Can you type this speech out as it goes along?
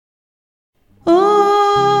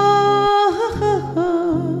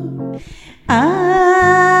आ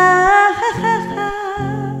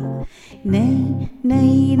नई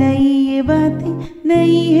नई नई ये बातें,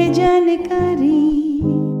 नई है जानकारी,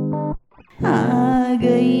 आ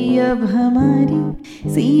गई अब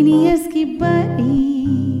हमारी सीनियर्स की बारी।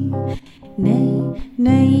 नई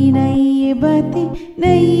नई नई ये बातें,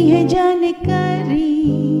 नई है जानकारी,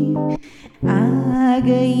 आ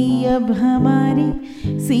गई अब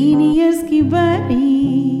हमारी सीनियर्स की बारी।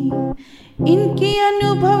 इनके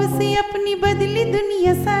अनुभव से अपनी बदली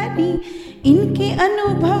दुनिया सारी, इनके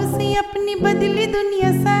अनुभव से अपनी बदली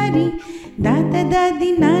दुनिया सारी। दादा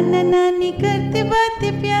दादी नाना नानी करते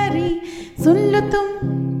बातें प्यारी, सुन लो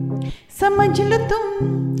तुम समझ लो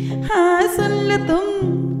तुम, हाँ सुन लो तुम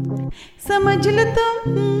समझ लो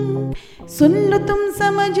तुम, सुन लो तुम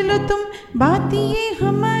समझ लो तुम, बात ये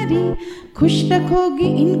हमारी। खुश रखोगे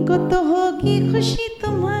इनको तो होगी खुशी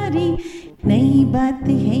तुम्हारी। नई बात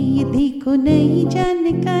है ये देखो, नई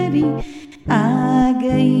जानकारी, आ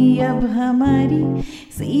गई अब हमारी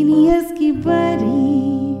सीनियर्स की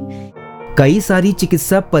बारी। कई सारी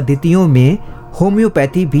चिकित्सा पद्धतियों में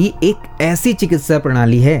होम्योपैथी भी एक ऐसी चिकित्सा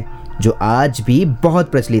प्रणाली है जो आज भी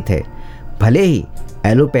बहुत प्रचलित है। भले ही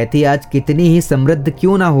एलोपैथी आज कितनी ही समृद्ध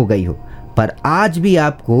क्यों ना हो गई हो, पर आज भी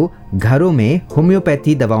आपको घरों में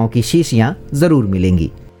होम्योपैथी दवाओं की शीशियां जरूर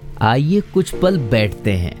मिलेंगी। आइए कुछ पल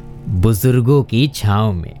बैठते हैं बुजुर्गों की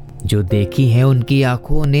छांव में। जो देखी है उनकी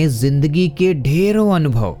आंखों ने जिंदगी के ढेरों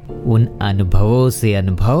अनुभव, उन अनुभवों से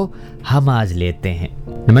अनुभव हम आज लेते हैं।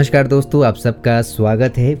 नमस्कार दोस्तों, आप सबका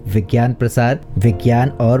स्वागत है विज्ञान प्रसार विज्ञान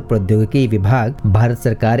और प्रौद्योगिकी विभाग, भारत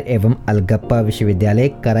सरकार एवं अलगप्पा विश्वविद्यालय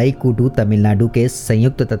कराईकुडू तमिलनाडु के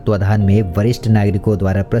संयुक्त तत्वाधान में वरिष्ठ नागरिकों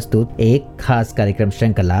द्वारा प्रस्तुत एक खास कार्यक्रम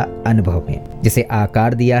श्रृंखला अनुभव में, जिसे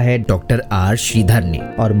आकार दिया है डॉक्टर आर श्रीधर ने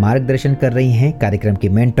और मार्गदर्शन कर रही है कार्यक्रम की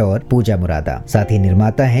मेंटोर पूजा मुरादा। साथ ही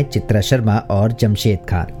निर्माता है चित्रा शर्मा और जमशेद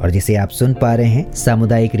खान, और जिसे आप सुन पा रहे हैं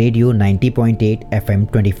सामुदायिक रेडियो 90.8 FM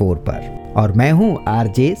 24 पर, और मैं हूँ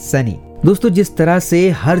आरजे सनी। दोस्तों, जिस तरह से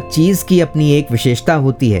हर चीज की अपनी एक विशेषता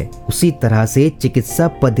होती है, उसी तरह से चिकित्सा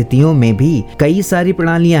पद्धतियों में भी कई सारी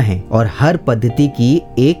प्रणालियां हैं और हर पद्धति की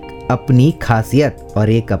एक अपनी खासियत और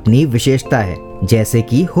एक अपनी विशेषता है। जैसे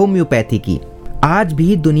कि होम्योपैथी की, आज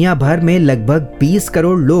भी दुनिया भर में लगभग 20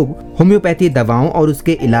 करोड़ लोग होम्योपैथी दवाओं और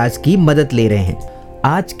उसके इलाज की मदद ले रहे हैं।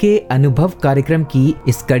 आज के अनुभव कार्यक्रम की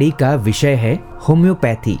इस कड़ी का विषय है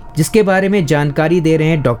होम्योपैथी, जिसके बारे में जानकारी दे रहे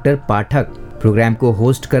हैं डॉक्टर पाठक। प्रोग्राम को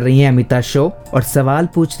होस्ट कर रही हैं अमिता शो और सवाल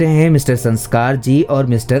पूछ रहे हैं मिस्टर संस्कार जी और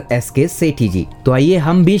मिस्टर SK सेठी जी। तो आइए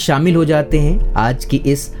हम भी शामिल हो जाते हैं आज की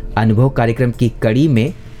इस अनुभव कार्यक्रम की कड़ी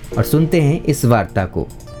में और सुनते हैं इस वार्ता को।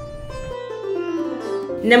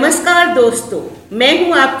 नमस्कार दोस्तों, मैं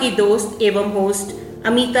हूं आपकी दोस्त एवं होस्ट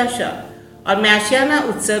अमिता शाह और मैं आशियाना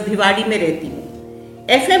उत्सव भिवाड़ी में रहती हूं।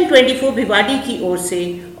 FM 24 भिवाड़ी की ओर से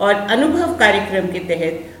और अनुभव कार्यक्रम के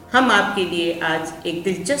तहत हम आपके लिए आज एक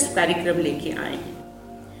दिलचस्प कार्यक्रम लेके आए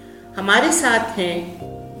हैं। हमारे साथ हैं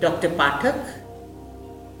डॉक्टर पाठक,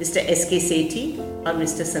 मिस्टर SK सेठी और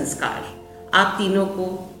मिस्टर संस्कार। आप तीनों को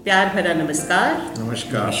प्यार भरा नमस्कार।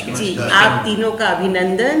 नमस्कार जी, आप तीनों का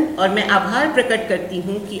अभिनंदन और मैं आभार प्रकट करती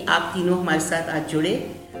हूँ कि आप तीनों हमारे साथ आज जुड़े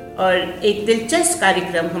और एक दिलचस्प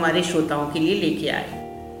कार्यक्रम हमारे श्रोताओं के लिए लेके आए।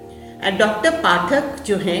 डॉक्टर पाठक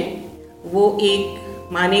जो हैं वो एक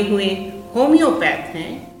माने हुए होम्योपैथ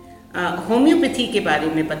हैं, होम्योपैथी के बारे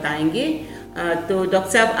में बताएंगे। तो डॉक्टर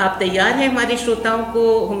साहब, आप तैयार हैं हमारे श्रोताओं को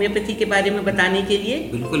होम्योपैथी के बारे में बताने के लिए?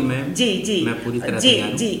 बिल्कुल मैम, जी मैं पूरी तरह जी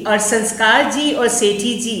जी। और संस्कार जी और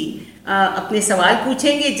सेठी जी अपने सवाल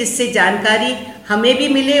पूछेंगे जिससे जानकारी हमें भी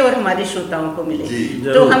मिले और हमारे श्रोताओं को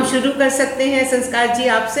मिले। तो हम शुरू कर सकते हैं संस्कार जी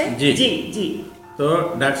आपसे। जी जी। तो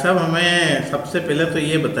डॉक्टर साहब, हमें सबसे पहले तो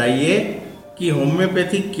ये बताइए कि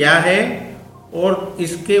होम्योपैथी क्या है और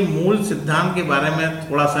इसके मूल सिद्धांत के बारे में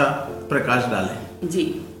थोड़ा सा प्रकाश डालें।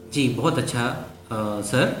 जी, बहुत अच्छा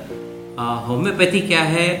सर। होम्योपैथी क्या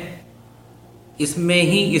है, इसमें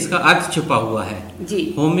ही इसका अर्थ छुपा हुआ है।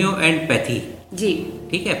 जी, होम्यो एंड पैथी। जी,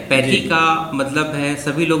 ठीक है। पैथी का मतलब है,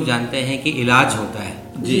 सभी लोग जानते हैं कि इलाज होता है।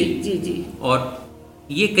 जी जी जी। और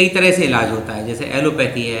ये कई तरह से इलाज होता है, जैसे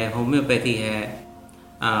एलोपैथी है, होम्योपैथी है,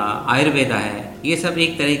 आयुर्वेदा है। ये सब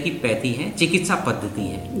एक तरह की पैथी है, चिकित्सा पद्धति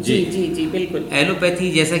है। जी जी जी, बिल्कुल।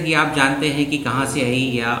 एलोपैथी जैसा कि आप जानते हैं कि कहाँ से आई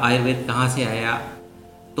या आयुर्वेद कहाँ से आया,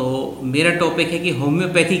 तो मेरा टॉपिक है कि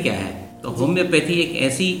होम्योपैथी क्या है। तो होम्योपैथी एक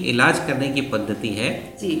ऐसी इलाज करने की पद्धति है।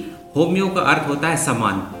 जी। होम्यो का अर्थ होता है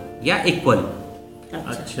समान या इक्वल।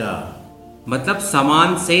 अच्छा, मतलब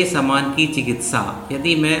समान से समान की चिकित्सा।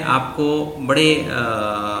 यदि मैं आपको बड़े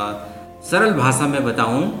सरल भाषा में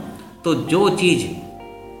बताऊं तो जो चीज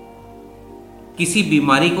किसी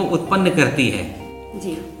बीमारी को उत्पन्न करती है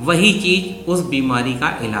जी, वही चीज उस बीमारी का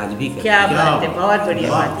इलाज भी करती क्या बात है, बहुत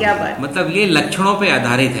बढ़िया बात, क्या बात। मतलब ये लक्षणों पे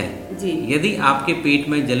आधारित है जी। यदि आपके पेट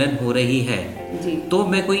में जलन हो रही है जी, तो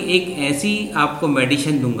मैं कोई एक ऐसी आपको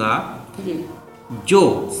मेडिसिन दूंगा जी, जो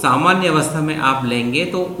सामान्य अवस्था में आप लेंगे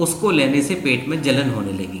तो उसको लेने से पेट में जलन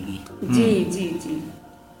होने लगेगी। जी, जी, जी,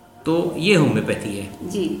 तो ये होम्योपैथी है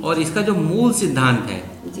जी, और इसका जो मूल सिद्धांत है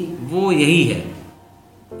जी, वो यही है,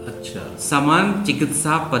 अच्छा, समान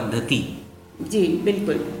चिकित्सा पद्धति। जी,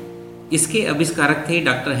 बिल्कुल। इसके आविष्कारक थे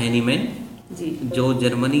डॉक्टर हैनीमैन, जी, जो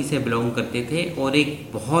जर्मनी से बिलोंग करते थे और एक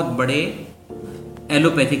बहुत बड़े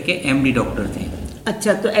एलोपैथिक के एमडी डॉक्टर थे।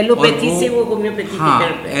 अच्छा, तो एलोपैथी से वो होम्योपैथी हाँ, की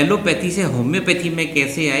तरफ है। एलोपैथी से होम्योपैथी में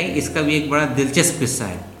कैसे आए इसका भी एक बड़ा दिलचस्प किस्सा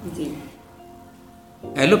है। जी,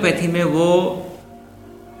 एलोपैथी में वो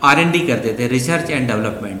R&D करते थे, रिसर्च एंड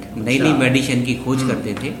डेवलपमेंट, नई नई मेडिसिन की खोज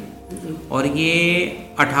करते थे और ये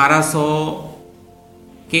 1800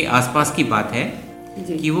 के आसपास की बात है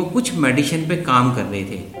जी, कि वो कुछ मेडिसिन पे काम कर रहे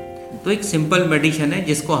थे। तो एक सिंपल मेडिसिन है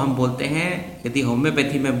जिसको हम बोलते हैं, यदि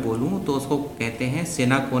होम्योपैथी में बोलूं तो उसको कहते हैं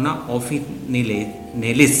सेनाकोना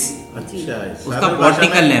ऑफिनेलिस। अच्छा, उसका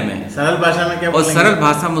पॉलिटिकल नेम है। सरल भाषा में क्या और बोलेंगे? सरल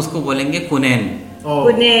भाषा में उसको बोलेंगे कुनैन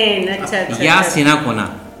कुनैन, अच्छा, अच्छा, या अच्छा। सेनाकोना।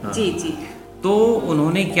 जी, जी, तो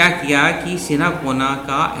उन्होंने क्या किया कि सेनाकोना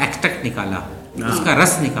का एक्सट्रैक्ट निकाला, उसका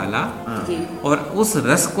रस निकाला जी, और उस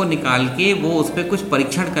रस को निकाल के वो उस पर कुछ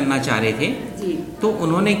परीक्षण करना चाह रहे थे। जी, तो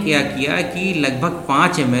उन्होंने क्या किया कि लगभग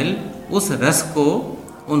 5 ml उस रस को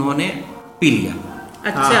उन्होंने पी लिया।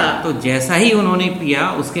 अच्छा, तो जैसा ही उन्होंने पिया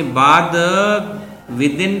उसके बाद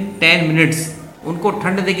विदिन 10 मिनट्स उनको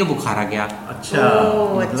ठंड देके बुखार आ गया। अच्छा,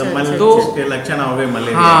 ओह, मतलब अच्छा, मलेरिया तो- के लक्षण हो गए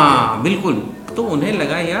मलेरिया हाँ बिल्कुल। तो उन्हें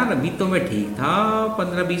लगा यार अभी तो मैं ठीक था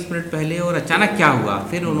 15-20 मिनट पहले और अचानक क्या हुआ।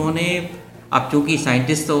 फिर उन्होंने, अब चूंकि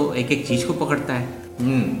साइंटिस्ट तो एक एक चीज को पकड़ता है,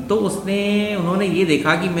 तो उन्होंने ये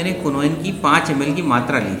देखा कि मैंने कुनोइन की 5 ml की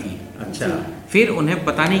मात्रा ली थी। अच्छा, फिर उन्हें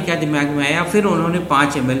पता नहीं क्या दिमाग में आया, फिर उन्होंने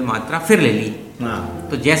 5 ml मात्रा फिर ले ली। हाँ,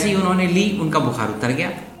 तो जैसे ही उन्होंने ली उनका बुखार उतर गया।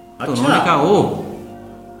 तो अच्छा। उन्होंने कहा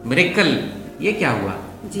ओह मिरेकल, ये क्या हुआ।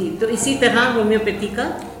 जी। तो इसी तरह होम्योपैथी का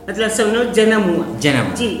मतलब समझो जन्म हुआ।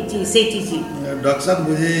 जन्म। जी, जी, सेठी जी। डॉक्टर साहब,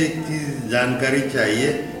 मुझे एक चीज़ जानकारी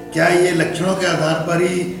चाहिए, क्या ये लक्षणों के आधार पर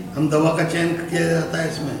ही हम दवा का चयन किया जाता है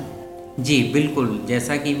इसमें? जी बिल्कुल,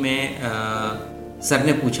 जैसा कि मैं सर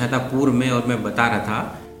ने पूछा था पूर्व में और मैं बता रहा था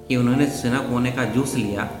कि उन्होंने सेनाकोना का जूस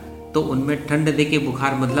लिया तो उनमें ठंड दे के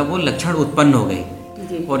बुखार, मतलब वो लक्षण उत्पन्न हो गए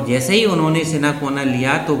जी, और जैसे ही उन्होंने सेनाकोना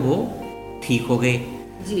लिया तो वो ठीक हो गए।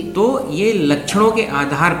 जी, तो ये लक्षणों के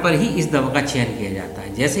आधार पर ही इस दवा का चयन किया जाता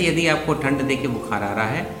है। जैसे यदि आपको ठंड दे के बुखार आ रहा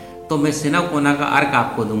है तो मैं सेनाकोना का अर्क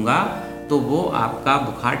आपको दूंगा तो वो आपका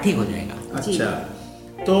बुखार ठीक हो जाएगा। अच्छा।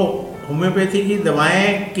 तो होम्योपैथी की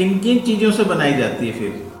दवाएं किन किन चीजों से बनाई जाती है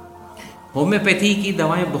फिर? होम्योपैथी की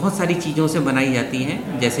दवाएं बहुत सारी चीज़ों से बनाई जाती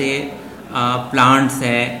हैं, जैसे प्लांट्स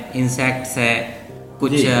है, इंसेक्ट्स है,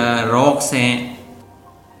 कुछ जी। रॉक्स हैं,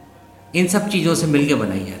 इन सब चीज़ों से मिलके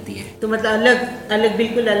बनाई जाती है। तो मतलब अलग अलग,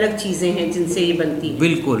 बिल्कुल अलग चीजें हैं जिनसे ये बनती है।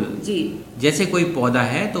 बिल्कुल। जी, जैसे कोई पौधा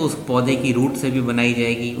है तो उस पौधे की रूट से भी बनाई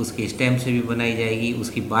जाएगी, उसके स्टेम से भी बनाई जाएगी,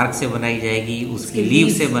 उसकी बार्क से बनाई जाएगी, उसकी लीव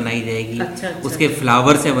leaves से बनाई जाएगी, अच्छा, अच्छा। उसके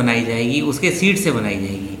फ्लावर से बनाई जाएगी, उसके सीड से बनाई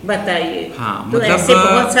जाएगी। बताइए। हाँ, तो मतलब ऐसे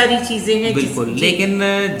बहुत सारी चीजें हैं बिल्कुल। जी, लेकिन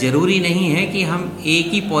जरूरी नहीं है कि हम एक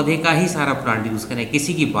ही पौधे का ही सारा प्लांट यूज करें।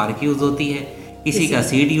 किसी की बार्क यूज होती है, किसी का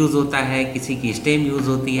सीड यूज होता है, किसी की स्टेम यूज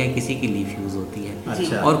होती है, किसी की लीफ यूज होती है,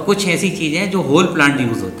 अच्छा। और कुछ ऐसी चीजें हैं जो होल प्लांट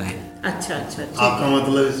यूज होता है। अच्छा, अच्छा, ठीक आपका है।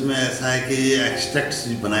 मतलब इसमें ऐसा है कि ये एक्सट्रैक्ट्स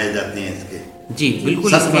बनाए जाते हैं इसके, जी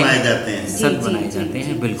बिल्कुल। सत इसके बनाए जाते हैं। जी, सत जी, बनाए जी, जाते जी,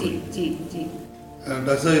 हैं, बिल्कुल। जी, जी,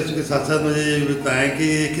 डॉक्टर साहब, इसके साथ साथ मुझे ये बताएं कि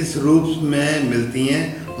ये किस रूप में मिलती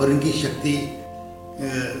हैं और इनकी शक्ति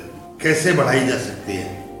कैसे बढ़ाई जा सकती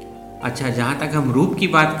है? अच्छा, जहाँ तक हम रूप की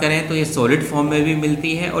बात करें तो ये सॉलिड फॉर्म में भी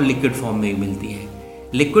मिलती है और लिक्विड फॉर्म में भी मिलती है।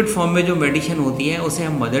 लिक्विड फॉर्म में जो मेडिसिन होती है उसे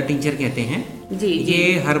हम मदर टिंचर कहते हैं। जी, जी।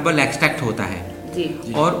 ये हर्बल एक्सट्रैक्ट होता है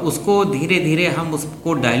जी, और उसको धीरे धीरे हम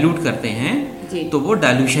उसको डाइल्यूट करते हैं जी। तो वो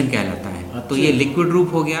डाइल्यूशन कहलाता है। तो ये लिक्विड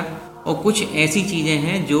रूप हो गया। और कुछ ऐसी चीज़ें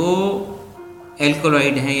हैं जो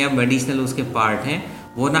एल्कोलॉइड हैं या मेडिसिनल उसके पार्ट हैं,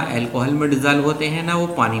 वो ना अल्कोहल में डिजॉल्व होते हैं ना वो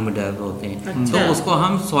पानी में डिजॉल्व होते हैं। अच्छा। तो उसको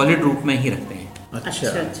हम सॉलिड रूप में ही रखते हैं, अच्छा,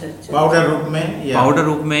 अच्छा, अच्छा, अच्छा। पाउडर रूप में या पाउडर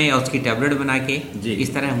रूप में या उसकी टैबलेट बना के जी।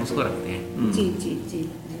 इस तरह हम उसको रखते हैं। जी, जी, जी,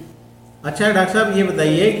 अच्छा डॉक्टर साहब, ये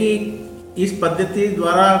बताइए कि इस पद्धति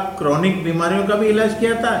द्वारा क्रॉनिक बीमारियों का भी इलाज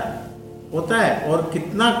किया होता है और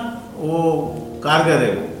कितना वो कारगर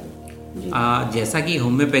है वो? जैसा कि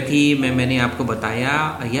होम्योपैथी में मैंने आपको बताया,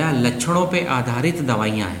 यह लक्षणों पे आधारित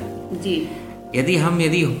दवाइयाँ हैं। जी,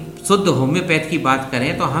 यदि शुद्ध होम्योपैथ की बात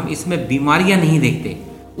करें तो हम इसमें बीमारियां नहीं देखते,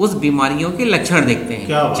 उस बीमारियों के लक्षण देखते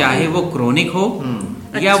हैं, चाहे वो क्रोनिक हो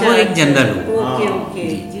या अच्छा, वो एक जनरल हो। ओके ओके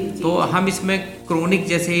जी। तो हम इसमें क्रोनिक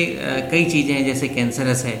जैसे कई चीज़ें हैं, जैसे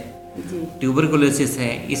कैंसरस है, ट्यूबरकुलोसिस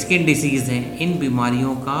है, स्किन डिसीज है, इन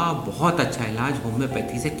बीमारियों का बहुत अच्छा इलाज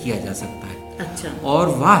होम्योपैथी से किया जा सकता है। अच्छा, और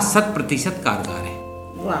वह 100% कारगर है।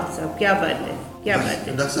 वाह साहब, क्या बात है, क्या बात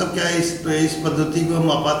है। डॉक्टर साहब, क्या इस पद्धति को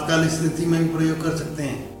हम आपातकाल स्थिति में भी प्रयोग कर सकते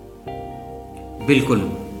हैं? बिल्कुल,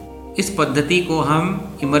 इस पद्धति को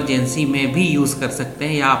हम इमरजेंसी में भी यूज़ कर सकते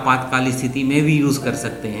हैं या आपातकाल स्थिति में भी यूज़ कर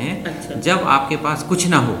सकते हैं। अच्छा। जब आपके पास कुछ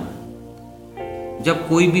ना हो, जब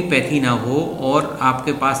कोई भी पैथी ना हो और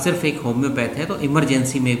आपके पास सिर्फ एक होम्योपैथ है, तो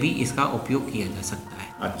इमरजेंसी में भी इसका उपयोग किया जा सकता है।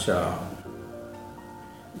 अच्छा,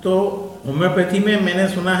 तो होम्योपैथी में मैंने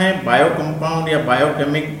सुना है बायो कंपाउंड या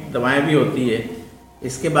बायोकेमिक दवाएं भी होती है,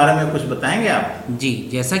 इसके बारे में कुछ बताएंगे आप? जी,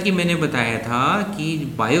 जैसा कि मैंने बताया था कि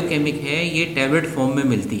बायोकेमिक है, ये टैबलेट फॉर्म में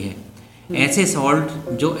मिलती है। ऐसे सॉल्ट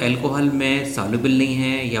जो अल्कोहल में सॉल्युबल नहीं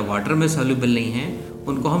है या वाटर में सॉल्युबल नहीं है,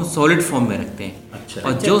 उनको हम सॉलिड फॉर्म में रखते हैं। अच्छा।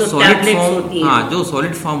 और जो तो सॉलिड tablets फॉर्म, होती हैं। हाँ, जो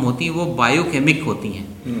सॉलिड फॉर्म होती है वो बायोकेमिक होती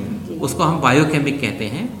हैं, उसको हम बायोकेमिक कहते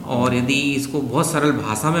हैं। और यदि इसको बहुत सरल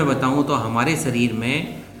भाषा में बताऊं तो हमारे शरीर में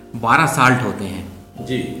 12 साल्ट होते हैं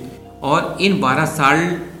जी। और इन 12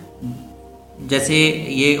 साल्ट जैसे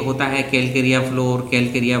ये होता है Calcarea floor,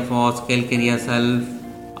 Calcarea FOSS, Calcarea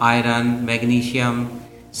sulph, iron, magnesium,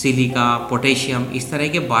 silica, potassium, इस तरह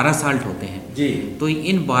के 12 साल्ट होते हैं जी। तो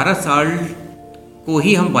इन 12 साल्ट को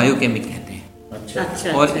ही हम बायोकेमिक कहते हैं। अच्छा।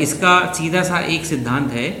 अच्छा, और अच्छा, इसका सीधा सा एक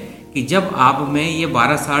सिद्धांत है कि जब आप में ये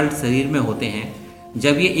 12 साल्ट शरीर में होते हैं,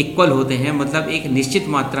 जब ये इक्वल होते हैं, मतलब एक निश्चित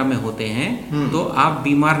मात्रा में होते हैं, तो आप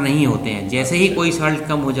बीमार नहीं होते हैं। जैसे ही कोई साल्ट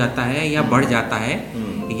कम हो जाता है या बढ़ जाता है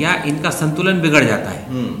या इनका संतुलन बिगड़ जाता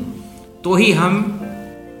है, तो ही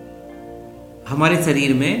हमारे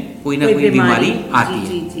शरीर में कोई ना कोई बीमारी आती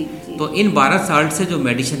है। जी। तो इन 12 साल्ट से जो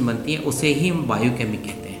मेडिसिन बनती है उसे ही हम बायोकेमिक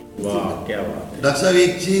कहते हैं। वाह, क्या बात है। डॉक्टर साहब,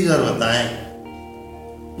 एक चीज और बताएं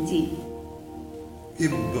जी कि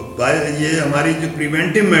ये हमारी जो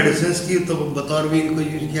प्रिवेंटिव मेडिसिन की तो बतौर भी इनको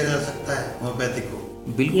यूज किया जा सकता है होम्योपैथी को?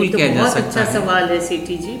 बिल्कुल ये तो किया जा बहुत सकता अच्छा है। सवाल है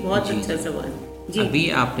सेठी जी, बहुत जी। अच्छा सवाल जी। अभी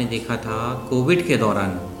आपने देखा था कोविड के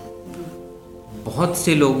दौरान बहुत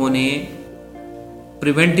से लोगों ने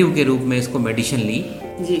प्रिवेंटिव के रूप में इसको मेडिसिन ली।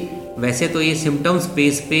 जी। वैसे तो ये सिम्टम्स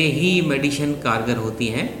बेस पे ही मेडिसिन कारगर होती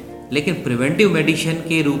है, लेकिन प्रिवेंटिव मेडिसिन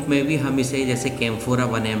के रूप में भी हम इसे, जैसे कैम्फोरा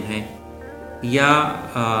 1M है, या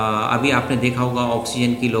अभी आपने देखा होगा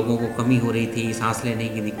ऑक्सीजन की लोगों को कमी हो रही थी, सांस लेने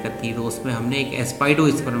की दिक्कत थी, तो उसमें हमने एक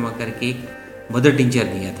एस्पाइडोस्पर्मा करके एक मदर टिंचर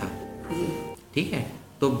दिया था। ठीक है,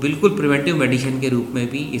 तो बिल्कुल प्रिवेंटिव मेडिसिन के रूप में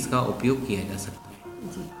भी इसका उपयोग किया जा सकता है।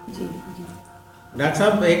 जी। डॉक्टर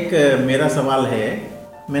साहब, एक मेरा सवाल है,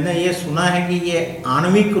 मैंने ये सुना है कि ये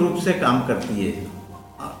आणविक रूप से काम करती है,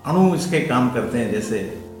 अणु इसके काम करते हैं जैसे।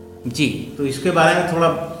 जी, तो इसके बारे में थोड़ा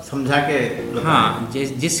समझा के बताएं। हाँ,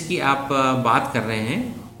 जिसकी आप बात कर रहे हैं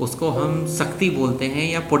उसको हम शक्ति बोलते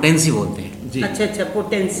हैं या पोटेंसी बोलते हैं। जी। अच्छा,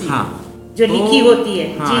 पोटेंसी। हाँ, जो लिखी होती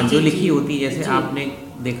है। हाँ, जी, जो जी, लिखी जी। होती है, जैसे जी। आपने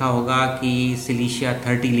देखा होगा कि सिलिशिया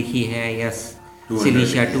 30 लिखी है या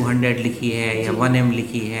सिलिशिया 200 लिखी है या 1M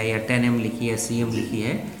लिखी है या 10M लिखी है, CM लिखी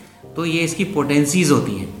है, तो ये इसकी पोटेंसीज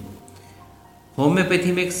होती हैं।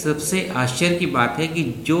 होम्योपैथी में एक सबसे आश्चर्य की बात है कि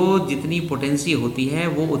जो जितनी पोटेंसी होती है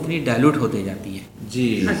वो उतनी डाइल्यूट होते जाती है। जी।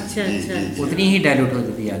 अच्छा। उतनी ही डाइल्यूट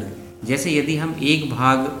होती है। जैसे यदि हम 1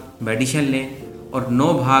 भाग मेडिसिन लें और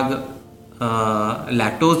 9 भाग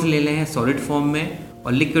लैक्टोज ले लें सॉलिड फॉर्म में,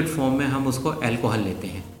 और लिक्विड फॉर्म में हम उसको अल्कोहल लेते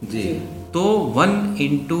हैं, जी। तो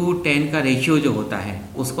 1:10 का रेशियो जो होता है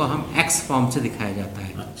उसको हम X फॉर्म से दिखाया जाता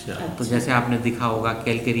है। अच्छा। तो जैसे आपने दिखा होगा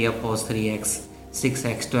Calcarea FOSS 3X,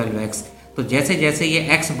 6X, 12X, तो जैसे जैसे ये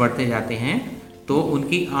X बढ़ते जाते हैं तो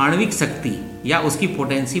उनकी आणविक शक्ति या उसकी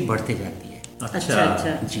पोटेंसी बढ़ते जाती है।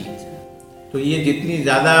 अच्छा। जी। तो ये जितनी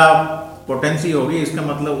ज्यादा पोटेंसी होगी, इसका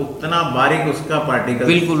मतलब उतना बारीक उसका पार्टिकल।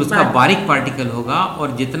 बिल्कुल, उसका बारीक पार्टिकल होगा,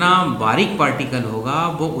 और जितना बारीक पार्टिकल होगा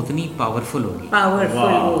वो उतनी पावरफुल होगी।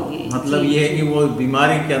 पावरफुल होगी। मतलब ये है कि वो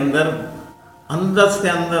बीमारी के अंदर से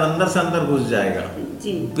अंदर घुस जाएगा।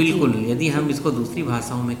 जी। बिल्कुल, यदि हम इसको दूसरी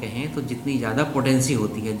भाषाओं में कहें तो जितनी ज़्यादा पोटेंसी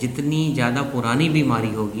होती है, जितनी ज़्यादा पुरानी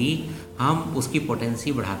बीमारी होगी, हम उसकी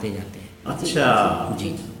पोटेंसी बढ़ाते जाते हैं। अच्छा जी,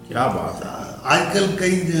 क्या बात है। आजकल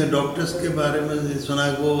कई डॉक्टर्स के बारे में सुना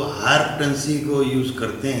है वो हाइपरटेंसी को यूज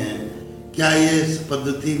करते हैं। क्या ये इस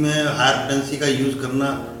पद्धति में हाइपरटेंसी का यूज करना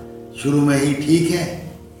शुरू में ही ठीक है?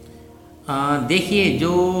 देखिए,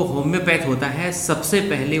 जो होम्योपैथ होता है सबसे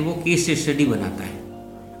पहले वो केस स्टडी बनाता है।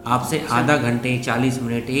 आपसे आधा घंटे, 40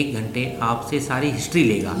 मिनट, 1 घंटे आपसे सारी हिस्ट्री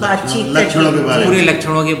लेगा, लक्षणों के बारे में, पूरे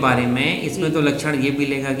लक्षणों के बारे में। इसमें तो लक्षण ये भी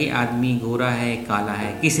लेगा कि आदमी गोरा है, काला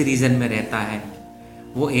है, किस रीजन में रहता है,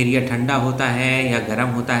 वो एरिया ठंडा होता है या गर्म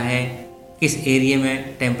होता है, किस एरिया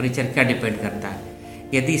में टेम्परेचर क्या डिपेंड करता है।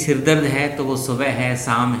 यदि सिर दर्द है तो वो सुबह है,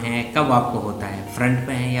 शाम है, कब आपको होता है, फ्रंट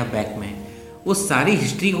में है या बैक में है, उस सारी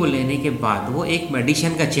हिस्ट्री को लेने के बाद वो एक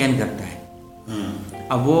मेडिसिन का चयन करता है।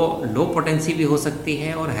 अब वो लो पोटेंसी भी हो सकती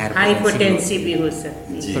है और हाई पोटेंसी भी हो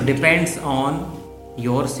सकती है, तो डिपेंड्स ऑन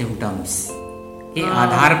योर सिम्टम्स के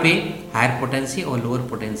आधार पे हायर पोटेंसी और लोअर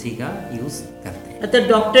पोटेंसी का यूज करते हैं। तो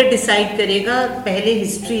डॉक्टर डिसाइड करेगा पहले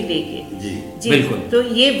हिस्ट्री लेके। जी बिल्कुल। तो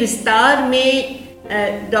ये विस्तार में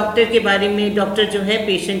डॉक्टर के बारे में, डॉक्टर जो है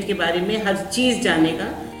पेशेंट के बारे में हर चीज जानेगा।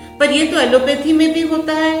 पर ये तो एलोपैथी में भी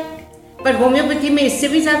होता है, पर होम्योपैथी में इससे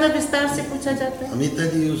भी ज्यादा विस्तार से पूछा जाता है। अमिता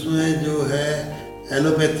जी, उसमें जो है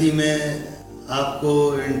एलोपैथी में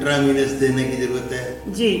आपको इंट्रावीनस देने की जरूरत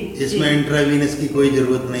है जी, इसमें इंट्रावीनस की कोई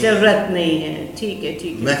जरूरत नहीं है। ठीक है,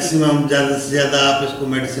 ठीक है। मैक्सिमम ज्यादा से ज्यादा आप इसको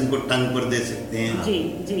मेडिसिन को टंग पर दे सकते हैं। जी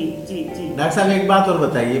जी जी जी। डॉक्टर साहब एक बात और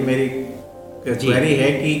बताइए, मेरी क्वेरी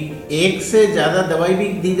है कि एक से ज्यादा दवाई भी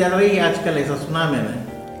दी जा रही है आजकल, ऐसा सुना मैंने।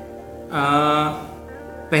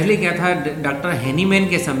 पहले क्या था, डॉक्टर हैनीमैन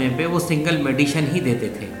के समय पे वो सिंगल मेडिसिन ही देते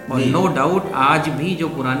थे, और नो डाउट आज भी जो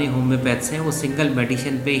पुराने होम्योपैथ्स हैं वो सिंगल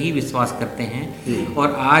मेडिसिन पे ही विश्वास करते हैं,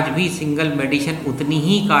 और आज भी सिंगल मेडिसिन उतनी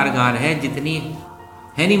ही कारगर है जितनी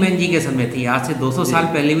हैनीमैन जी के समय थी। आज से 200 साल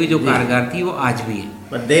पहले भी जो कारगर थी वो आज भी है,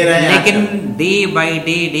 दे रहे हैं। लेकिन डे बाय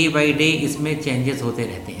डे इसमें चेंजेस होते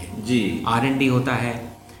रहते हैं जी। R&D होता है,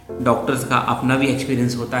 डॉक्टर्स का अपना भी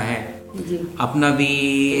एक्सपीरियंस होता है, अपना भी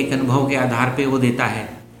एक अनुभव के आधार पे वो देता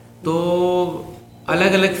है। तो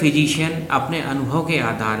अलग अलग फिजिशियन अपने अनुभव के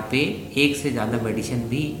आधार पे एक से ज़्यादा मेडिसिन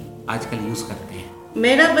भी आजकल यूज़ करते हैं।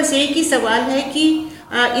 मेरा बस एक ही सवाल है कि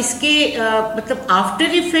इसके मतलब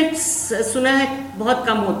आफ्टर इफेक्ट्स सुना है बहुत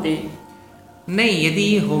कम होते हैं। नहीं,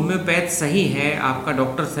 यदि होम्योपैथ सही है, आपका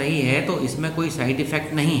डॉक्टर सही है, तो इसमें कोई साइड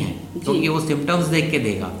इफेक्ट नहीं है, क्योंकि वो सिम्टम्स देख के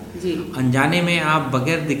देगा जी। अनजाने में आप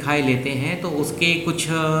बगैर दिखाए लेते हैं तो उसके कुछ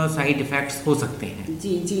साइड इफेक्ट्स हो सकते हैं।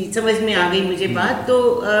 जी जी, समझ में आ गई मुझे बात।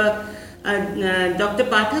 तो डॉक्टर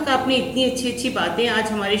पाठक, आपने इतनी अच्छी अच्छी बातें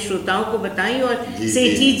आज हमारे श्रोताओं को बताई, और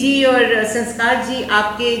सेठी जी और संस्कार जी,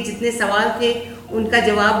 आपके जितने सवाल थे उनका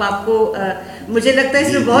जवाब आपको मुझे लगता है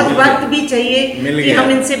इसमें बहुत वक्त भी चाहिए कि हम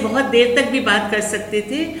इनसे बहुत देर तक भी बात कर सकते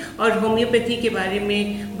थे और होम्योपैथी के बारे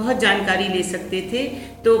में बहुत जानकारी ले सकते थे।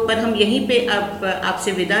 तो पर हम यहीं पे अब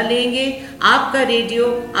आपसे विदा लेंगे। आपका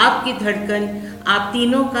रेडियो, आपकी धड़कन, आप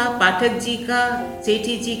तीनों का, पाठक जी का,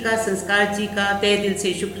 सेठी जी का, संस्कार जी का तहे दिल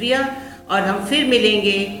से शुक्रिया, और हम फिर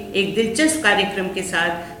मिलेंगे एक दिलचस्प कार्यक्रम के साथ।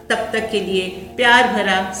 तब तक के लिए प्यार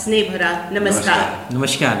भरा, स्नेह भरा नमस्कार।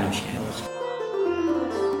 नमस्कार नमस्कार।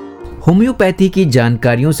 होम्योपैथी की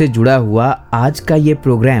जानकारियों से जुड़ा हुआ आज का ये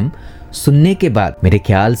प्रोग्राम सुनने के बाद मेरे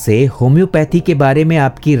ख्याल से होम्योपैथी के बारे में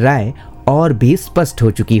आपकी राय और भी स्पष्ट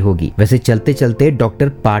हो चुकी होगी। वैसे चलते चलते डॉक्टर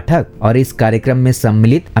पाठक और इस कार्यक्रम में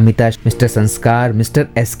सम्मिलित Amita, mister Sanskar, mister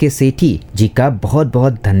SK Sethi ji का बहुत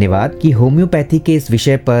बहुत धन्यवाद कि होम्योपैथी के इस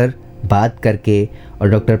विषय पर बात करके, और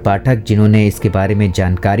डॉक्टर पाठक जिन्होंने इसके बारे में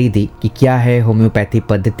जानकारी दी कि क्या है होम्योपैथी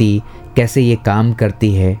पद्धति, कैसे ये काम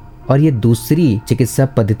करती है और ये दूसरी चिकित्सा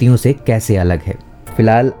पद्धतियों से कैसे अलग है।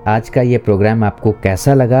 फिलहाल आज का ये प्रोग्राम आपको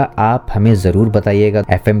कैसा लगा आप हमें ज़रूर बताइएगा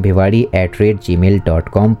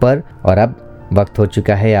fmbhiwadi@gmail.com पर। और अब वक्त हो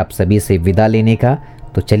चुका है आप सभी से विदा लेने का,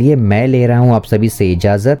 तो चलिए मैं ले रहा हूँ आप सभी से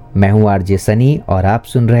इजाज़त। मैं हूँ RJ सनी और आप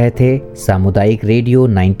सुन रहे थे सामुदायिक रेडियो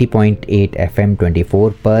 90.8 FM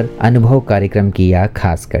 24 पर अनुभव कार्यक्रम की यह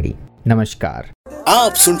खास कड़ी। नमस्कार।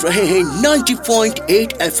 आप सुन रहे हैं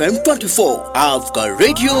 90.8 FM 24, आपका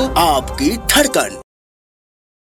रेडियो, आपकी धड़कन।